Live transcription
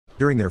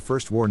During their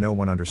first war, no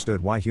one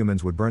understood why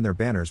humans would burn their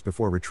banners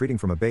before retreating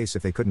from a base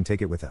if they couldn't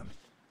take it with them.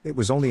 It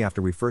was only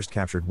after we first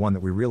captured one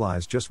that we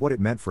realized just what it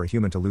meant for a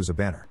human to lose a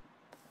banner.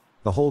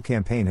 The whole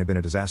campaign had been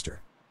a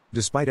disaster.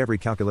 Despite every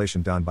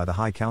calculation done by the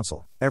High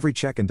Council, every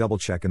check and double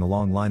check in the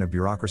long line of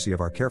bureaucracy of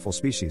our careful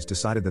species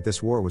decided that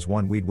this war was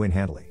one we'd win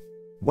handily.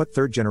 What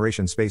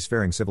third-generation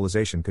spacefaring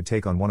civilization could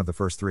take on one of the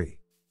first three?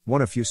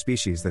 One of few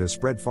species that has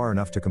spread far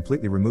enough to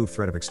completely remove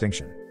threat of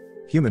extinction.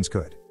 Humans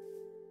could.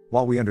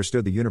 While we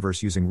understood the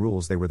universe using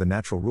rules, they were the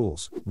natural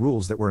rules,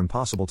 rules that were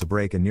impossible to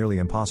break and nearly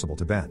impossible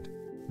to bend.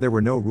 There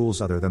were no rules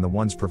other than the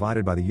ones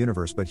provided by the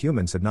universe, but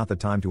humans had not the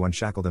time to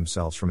unshackle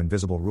themselves from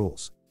invisible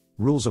rules.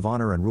 Rules of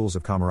honor and rules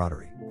of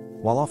camaraderie.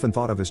 While often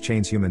thought of as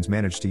chains, humans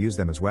managed to use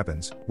them as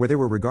weapons. Where they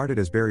were regarded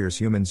as barriers,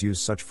 humans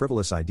used such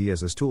frivolous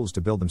ideas as tools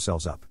to build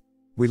themselves up.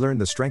 We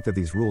learned the strength of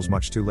these rules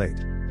much too late.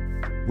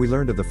 We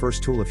learned of the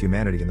first tool of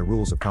humanity in the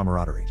rules of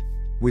camaraderie.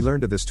 We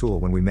learned of this tool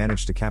when we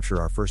managed to capture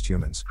our first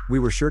humans. We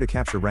were sure to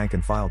capture rank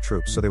and file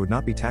troops, so they would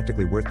not be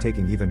tactically worth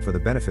taking even for the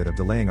benefit of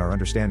delaying our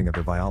understanding of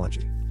their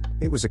biology.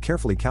 It was a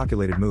carefully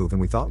calculated move,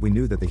 and we thought we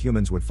knew that the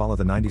humans would follow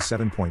the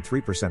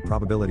 97.3%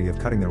 probability of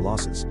cutting their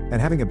losses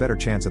and having a better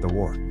chance at the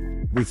war.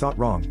 We thought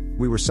wrong.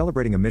 We were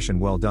celebrating a mission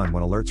well done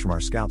when alerts from our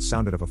scouts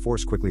sounded of a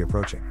force quickly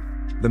approaching.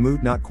 The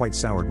mood not quite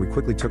soured, we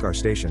quickly took our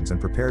stations and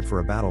prepared for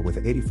a battle with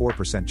an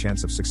 84%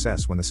 chance of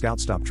success when the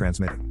scouts stopped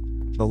transmitting.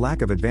 The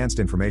lack of advanced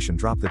information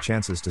dropped the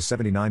chances to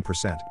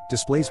 79%.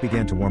 Displays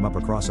began to warm up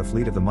across a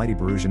fleet of the mighty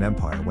Barusian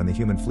Empire when the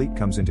human fleet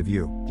comes into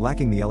view.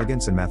 Lacking the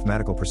elegance and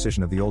mathematical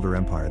precision of the older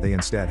empire, they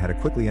instead had a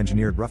quickly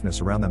engineered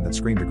roughness around them that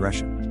screamed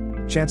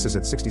aggression. Chances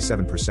at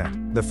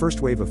 67%. The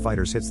first wave of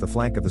fighters hits the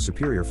flank of the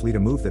superior fleet, a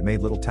move that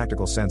made little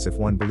tactical sense if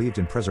one believed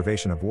in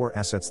preservation of war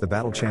assets. The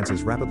battle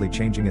chances rapidly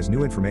changing as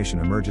new information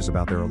emerges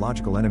about their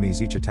illogical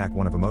enemies. Each attack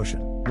one of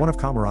emotion, one of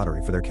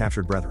camaraderie for their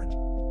captured brethren.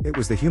 It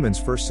was the humans'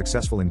 first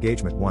successful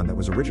engagement, one that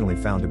was originally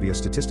found to be a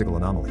statistical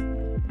anomaly.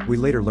 We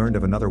later learned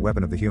of another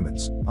weapon of the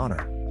humans,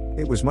 honor.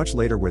 It was much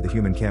later where the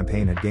human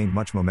campaign had gained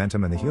much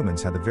momentum and the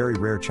humans had the very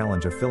rare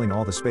challenge of filling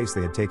all the space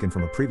they had taken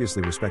from a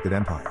previously respected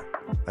empire.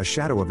 A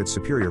shadow of its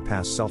superior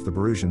past self, the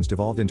Barusians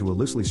devolved into a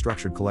loosely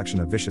structured collection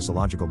of vicious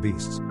illogical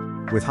beasts.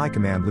 With high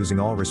command losing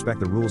all respect,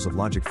 the rules of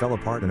logic fell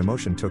apart and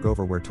emotion took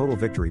over, where total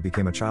victory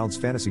became a child's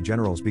fantasy.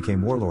 Generals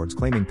became warlords,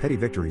 claiming petty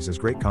victories as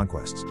great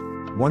conquests.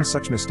 One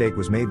such mistake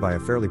was made by a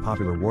fairly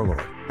popular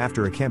warlord.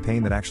 After a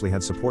campaign that actually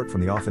had support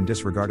from the often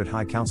disregarded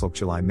High Council,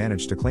 Chile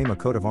managed to claim a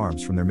coat of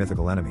arms from their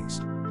mythical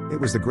enemies. It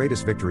was the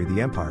greatest victory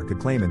the empire could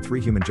claim in 3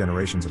 human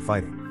generations of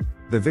fighting.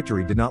 The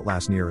victory did not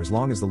last near as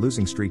long as the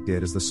losing streak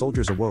did, as the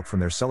soldiers awoke from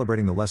their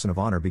celebrating the lesson of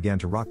honor began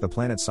to rock the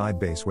planet-side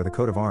base where the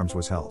coat of arms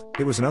was held.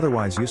 It was an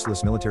otherwise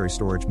useless military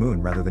storage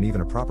moon rather than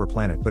even a proper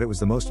planet, but it was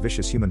the most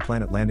vicious human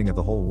planet landing of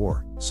the whole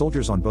war.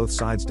 Soldiers on both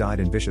sides died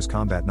in vicious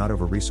combat, not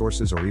over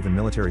resources or even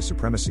military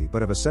supremacy,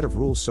 but of a set of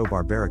rules so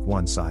barbaric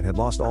one side had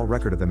lost all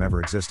record of them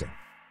ever existing.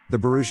 The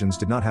Barusians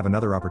did not have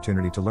another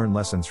opportunity to learn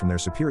lessons from their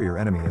superior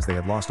enemy, as they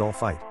had lost all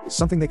fight,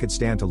 something they could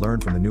stand to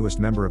learn from the newest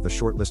member of the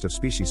short list of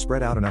species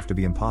spread out enough to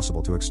be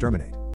impossible to exterminate.